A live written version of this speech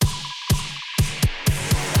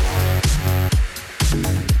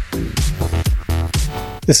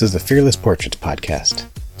This is the Fearless Portraits podcast.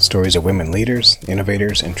 Stories of women leaders,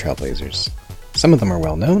 innovators, and trailblazers. Some of them are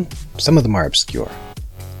well known, some of them are obscure.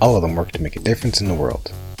 All of them work to make a difference in the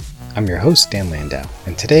world. I'm your host, Dan Landau,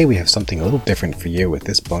 and today we have something a little different for you with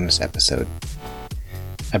this bonus episode.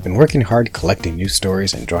 I've been working hard collecting news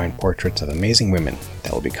stories and drawing portraits of amazing women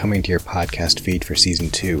that will be coming to your podcast feed for Season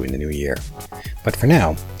 2 in the new year. But for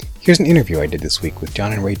now, here's an interview I did this week with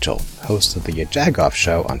John and Rachel, hosts of the Jagoff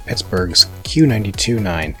Show on Pittsburgh's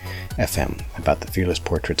Q92.9 FM, about the Fearless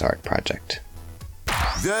Portraits Art Project.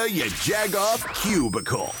 The Jagoff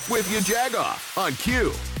Cubicle with Jagoff on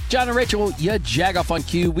Q. John and Rachel, Jagoff on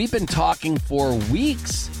Q. We've been talking for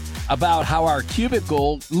weeks about how our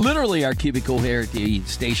cubicle, literally our cubicle here at the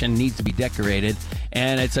station, needs to be decorated.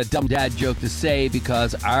 And it's a dumb dad joke to say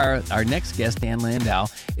because our next guest, Dan Landau,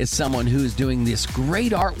 is someone who's doing this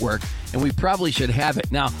great artwork, and we probably should have it.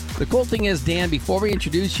 Now, the cool thing is, Dan, before we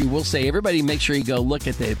introduce you, we'll say everybody make sure you go look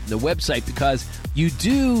at the website because you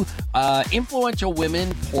do influential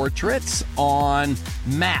women portraits on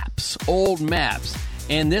maps, old maps.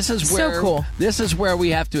 And this is where so cool. This is where we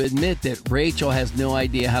have to admit that Rachel has no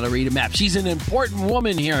idea how to read a map. She's an important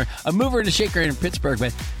woman here, a mover and a shaker in Pittsburgh,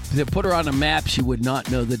 but to put her on a map, she would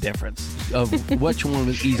not know the difference of which one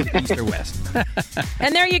was east or west.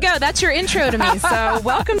 And there you go. That's your intro to me. So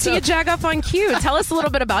welcome to Jagoff on Q. Tell us a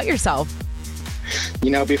little bit about yourself.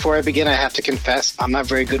 You know, before I begin, I have to confess, I'm not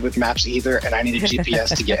very good with maps either, and I need a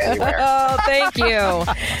GPS to get anywhere. Oh, thank you.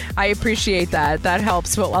 I appreciate that. That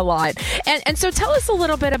helps a lot. And so tell us a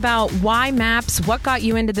little bit about why maps, what got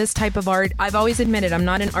you into this type of art. I've always admitted I'm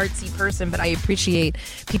not an artsy person, but I appreciate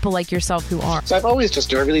people like yourself who are. So I've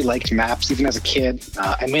always I really liked maps, even as a kid.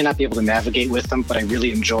 I may not be able to navigate with them, but I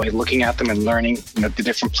really enjoy looking at them and learning, the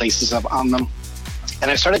different places on them. And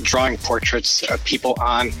I started drawing portraits of people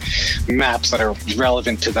on maps that are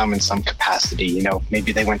relevant to them in some capacity.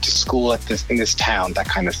 Maybe they went to school in this town, that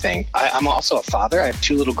kind of thing. I'm also a father. I have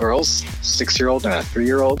two little girls, a 6-year-old and a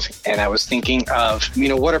 3-year-old. And I was thinking of,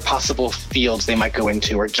 what are possible fields they might go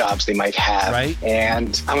into or jobs they might have. Right.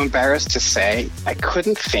 And I'm embarrassed to say I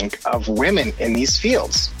couldn't think of women in these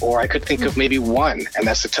fields. Or I could think of maybe one, and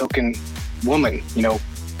that's a token woman,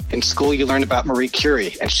 In school, you learn about Marie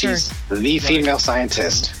Curie, and she's the female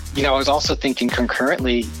scientist. I was also thinking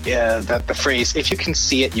concurrently that the phrase, if you can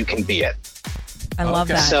see it, you can be it. I love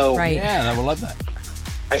that. So, right. Yeah, I would love that.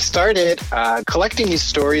 I started collecting these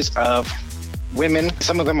stories of women.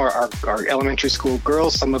 Some of them are elementary school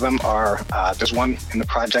girls. Some of them are, there's one in the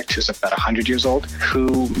project who's about 100 years old,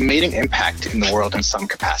 who made an impact in the world in some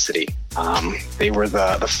capacity. They were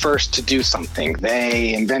the first to do something.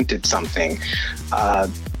 They invented something.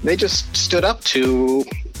 They just stood up to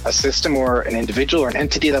a system or an individual or an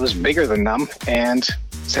entity that was bigger than them and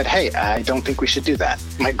said, hey, I don't think we should do that.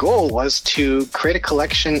 My goal was to create a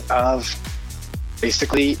collection of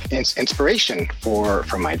basically inspiration for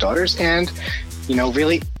my daughters and,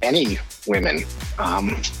 really any women,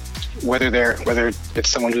 whether it's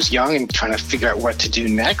someone who's young and trying to figure out what to do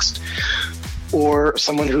next, or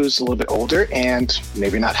someone who's a little bit older and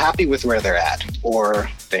maybe not happy with where they're at, or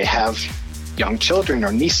they have young children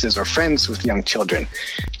or nieces or friends with young children.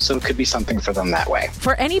 So it could be something for them that way.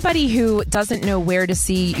 For anybody who doesn't know where to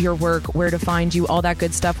see your work, where to find you, all that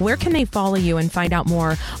good stuff, where can they follow you and find out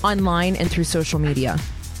more online and through social media?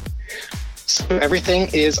 So everything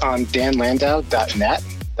is on danlandau.net.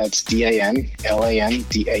 That's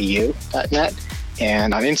DANLANDAU.net.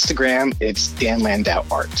 And on Instagram, it's Dan Landau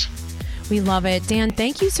Art. We love it. Dan,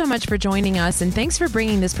 thank you so much for joining us, and thanks for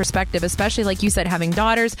bringing this perspective, especially like you said, having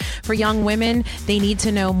daughters. For young women, they need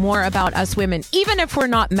to know more about us women, even if we're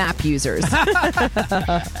not map users.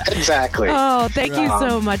 Exactly. Oh, thank you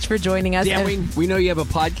so much for joining us. Dan, we know you have a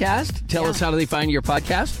podcast. Tell us, how do they find your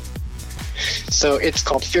podcast? So it's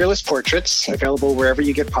called Fearless Portraits, available wherever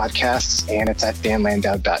you get podcasts, and it's at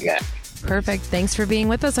danlandau.net. Perfect. Thanks for being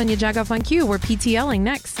with us on Jagoff on Q. We're PTLing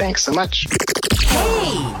next. Thanks so much.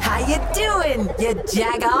 Hey, how you doing, ya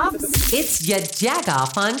Jagoffs? It's ya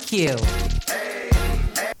Jagoff on Q.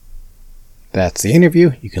 That's the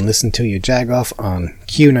interview. You can listen to Jagoff on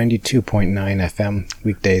Q92.9 FM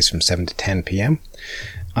weekdays from 7 to 10 p.m.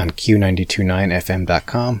 on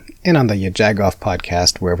Q929fm.com and on the Jagoff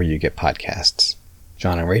podcast wherever you get podcasts.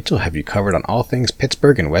 John and Rachel have you covered on all things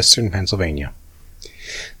Pittsburgh and Western Pennsylvania.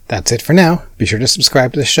 That's it for now. Be sure to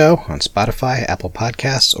subscribe to the show on Spotify, Apple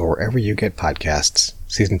Podcasts, or wherever you get podcasts.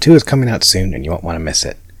 Season 2 is coming out soon and you won't want to miss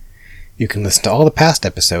it. You can listen to all the past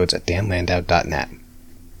episodes at danlandau.net.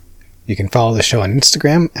 You can follow the show on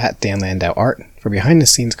Instagram at danlandauart for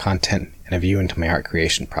behind-the-scenes content and a view into my art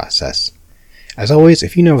creation process. As always,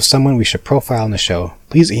 if you know of someone we should profile on the show,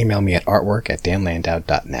 please email me at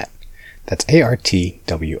artwork@danlandau.net. That's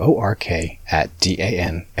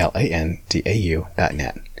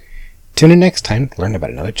ARTWORK@DANLANDAU.net. Tune in next time to learn about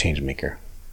another changemaker.